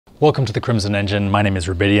Welcome to the Crimson Engine. My name is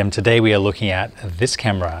Rubidium. Today we are looking at this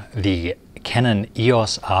camera, the Canon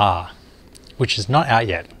EOS R, which is not out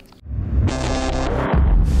yet.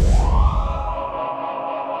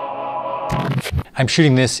 I'm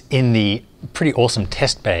shooting this in the pretty awesome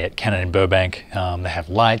test bay at Canon in Burbank. They have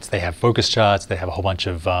lights, they have focus charts, they have a whole bunch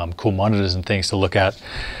of cool monitors and things to look at.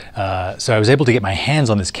 So I was able to get my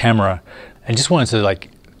hands on this camera and just wanted to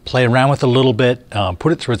play around with it a little bit,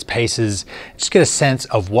 put it through its paces, just get a sense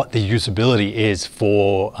of what the usability is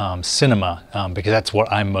for cinema, because that's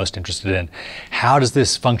what I'm most interested in. How does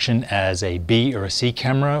this function as a B or a C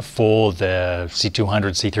camera for the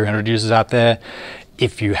C200, C300 users out there?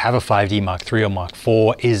 If you have a 5D Mark III or Mark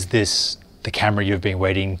IV, is this the camera you've been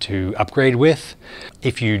waiting to upgrade with?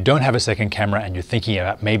 If you don't have a second camera and you're thinking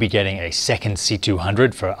about maybe getting a second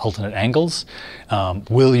C200 for alternate angles,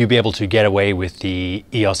 will you be able to get away with the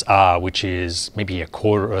EOS R, which is maybe a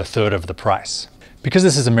quarter or a third of the price? Because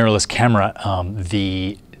this is a mirrorless camera,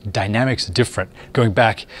 the dynamics are different. Going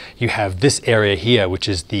back, you have this area here, which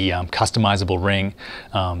is the customizable ring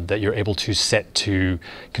that you're able to set to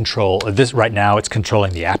control. This right now, it's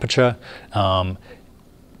controlling the aperture.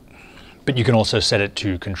 But you can also set it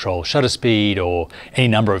to control shutter speed or any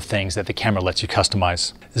number of things that the camera lets you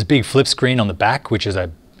customize. There's a big flip screen on the back, which is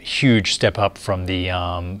a huge step up from the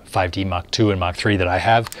 5D Mark II and Mark III that I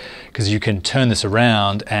have, because you can turn this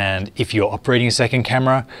around, and if you're operating a second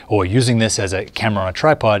camera or using this as a camera on a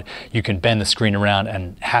tripod, you can bend the screen around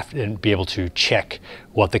and be able to check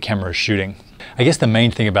what the camera is shooting. I guess the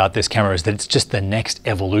main thing about this camera is that it's just the next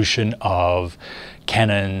evolution of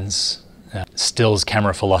Canon's stills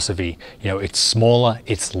camera philosophy. You know, it's smaller,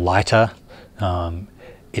 it's lighter,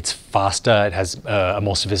 it's faster, it has a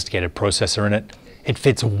more sophisticated processor in it. It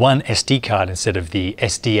fits one SD card instead of the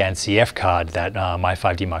SD and CF card that my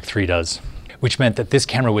 5D Mark III does, which meant that this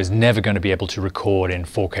camera was never going to be able to record in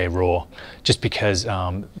 4K RAW, just because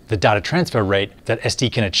the data transfer rate that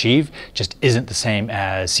SD can achieve just isn't the same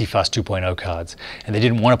as CFast 2.0 cards. And they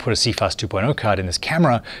didn't want to put a CFast 2.0 card in this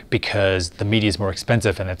camera because the media is more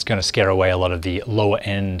expensive and it's going to scare away a lot of the lower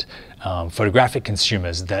end photographic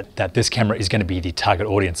consumers that this camera is going to be the target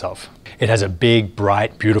audience of. It has a big,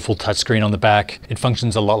 bright, beautiful touchscreen on the back. It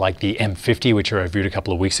functions a lot like the M50, which I reviewed a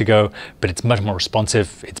couple of weeks ago, but it's much more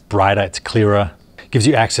responsive, it's brighter, it's clearer, gives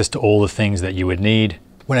you access to all the things that you would need.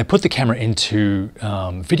 When I put the camera into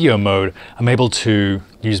video mode, I'm able to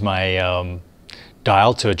use my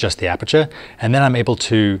dial to adjust the aperture, and then I'm able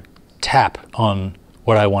to tap on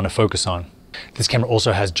what I want to focus on. This camera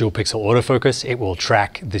also has dual pixel autofocus. It will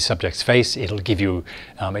track the subject's face. It'll give you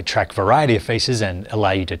a track variety of faces and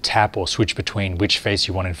allow you to tap or switch between which face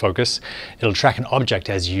you want in focus. It'll track an object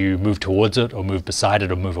as you move towards it or move beside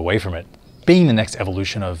it or move away from it. Being the next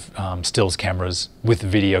evolution of stills cameras with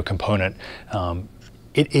video component,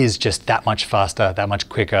 it is just that much faster, that much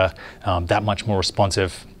quicker, that much more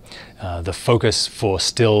responsive. The focus for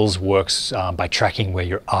stills works by tracking where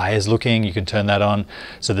your eye is looking. You can turn that on,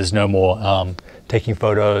 so there's no more taking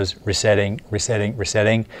photos, resetting.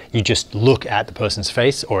 You just look at the person's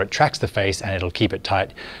face, or it tracks the face and it'll keep it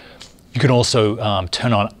tight. You can also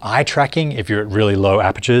turn on eye tracking if you're at really low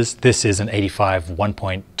apertures. This is an 85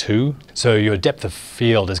 1.2, so your depth of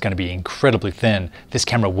field is going to be incredibly thin. This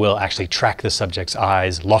camera will actually track the subject's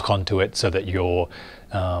eyes, lock onto it so that your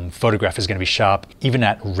photograph is going to be sharp, even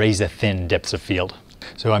at razor thin depths of field.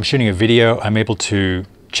 So I'm shooting a video, I'm able to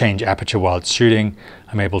change aperture while it's shooting,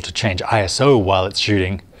 I'm able to change ISO while it's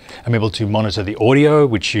shooting, I'm able to monitor the audio,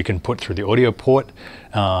 which you can put through the audio port,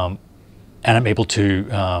 and I'm able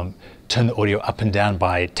to turn the audio up and down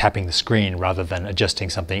by tapping the screen rather than adjusting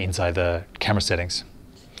something inside the camera settings.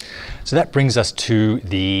 So that brings us to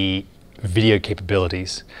the video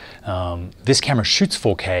capabilities. This camera shoots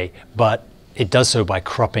 4K, but it does so by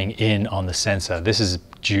cropping in on the sensor. This is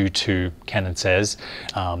due to, Canon says,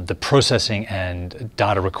 the processing and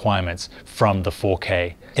data requirements from the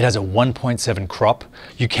 4K. It has a 1.7 crop.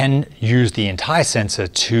 You can use the entire sensor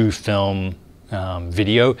to film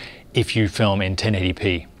video if you film in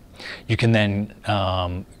 1080p. You can then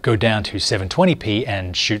go down to 720p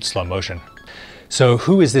and shoot slow motion. So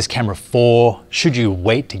who is this camera for? Should you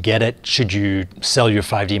wait to get it? Should you sell your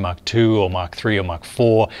 5D Mark II or Mark III or Mark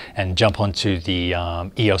IV and jump onto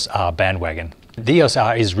the EOS R bandwagon? The EOS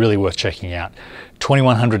R is really worth checking out.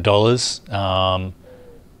 $2,100.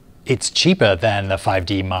 It's cheaper than the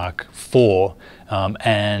 5D Mark IV,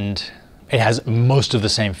 and it has most of the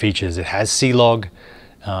same features. It has C-Log,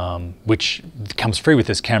 which comes free with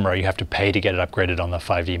this camera. You have to pay to get it upgraded on the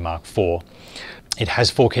 5D Mark IV. It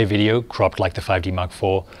has 4K video cropped like the 5D Mark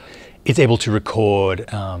IV. It's able to record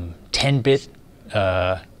 10-bit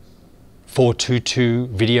 422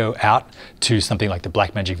 video out to something like the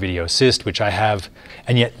Blackmagic Video Assist, which I have,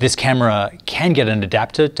 and yet this camera can get an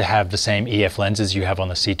adapter to have the same EF lenses you have on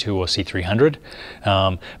the C2 or C300,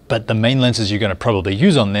 but the main lenses you're going to probably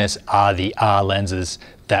use on this are the R lenses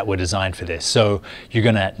that were designed for this. So you're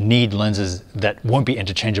going to need lenses that won't be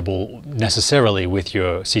interchangeable necessarily with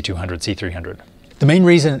your C200, C300. The main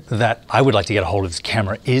reason that I would like to get a hold of this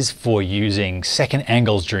camera is for using second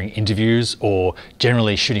angles during interviews or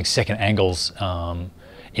generally shooting second angles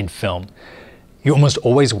in film. You almost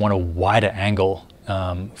always want a wider angle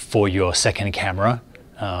for your second camera.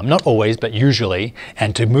 Not always, but usually,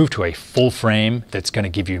 and to move to a full frame that's going to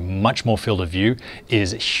give you much more field of view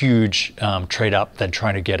is a huge trade up than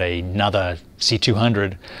trying to get another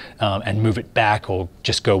C200 and move it back or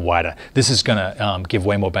just go wider. This is going to give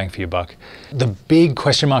way more bang for your buck. The big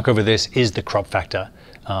question mark over this is the crop factor.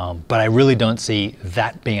 But I really don't see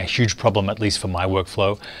that being a huge problem, at least for my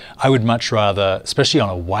workflow. I would much rather, especially on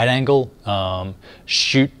a wide angle,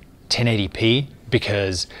 shoot 1080p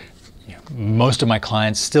because most of my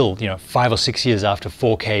clients still, 5 or 6 years after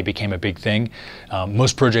 4K became a big thing,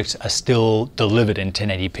 most projects are still delivered in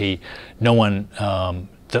 1080p. No one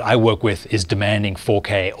that I work with is demanding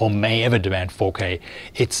 4K or may ever demand 4K.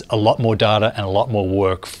 It's a lot more data and a lot more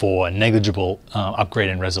work for a negligible upgrade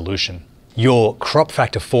in resolution. Your crop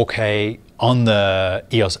factor 4K on the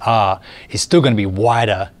EOS R is still going to be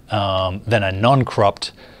wider than a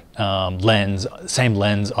non-cropped lens, same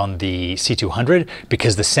lens on the C200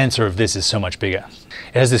 because the sensor of this is so much bigger.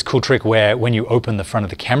 It has this cool trick where when you open the front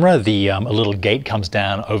of the camera, a little gate comes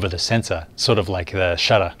down over the sensor, sort of like the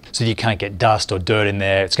shutter, so you can't get dust or dirt in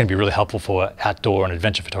there. It's going to be really helpful for outdoor and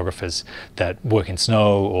adventure photographers that work in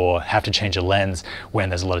snow or have to change a lens when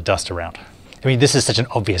there's a lot of dust around. I mean, this is such an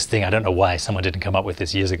obvious thing. I don't know why someone didn't come up with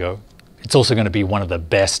this years ago. It's also going to be one of the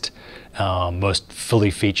best, most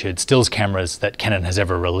fully featured stills cameras that Canon has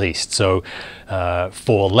ever released. So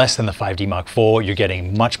for less than the 5D Mark IV, you're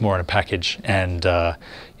getting much more in a package. And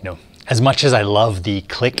as much as I love the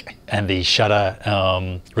click and the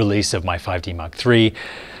shutter release of my 5D Mark III,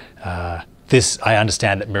 I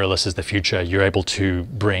understand that mirrorless is the future. You're able to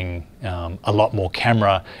bring a lot more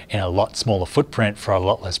camera in a lot smaller footprint for a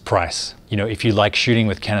lot less price. If you like shooting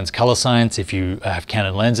with Canon's color science, if you have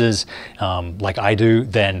Canon lenses like I do,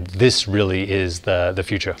 then this really is the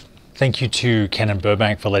future. Thank you to Canon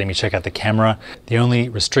Burbank for letting me check out the camera. The only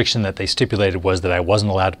restriction that they stipulated was that I wasn't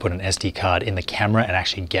allowed to put an SD card in the camera and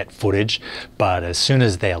actually get footage. But as soon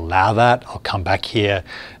as they allow that, I'll come back here,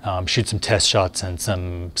 shoot some test shots and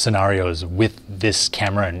some scenarios with this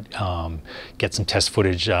camera and get some test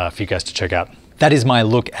footage for you guys to check out. That is my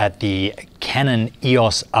look at the Canon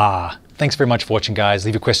EOS R. Thanks very much for watching, guys.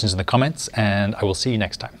 Leave your questions in the comments and I will see you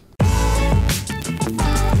next time.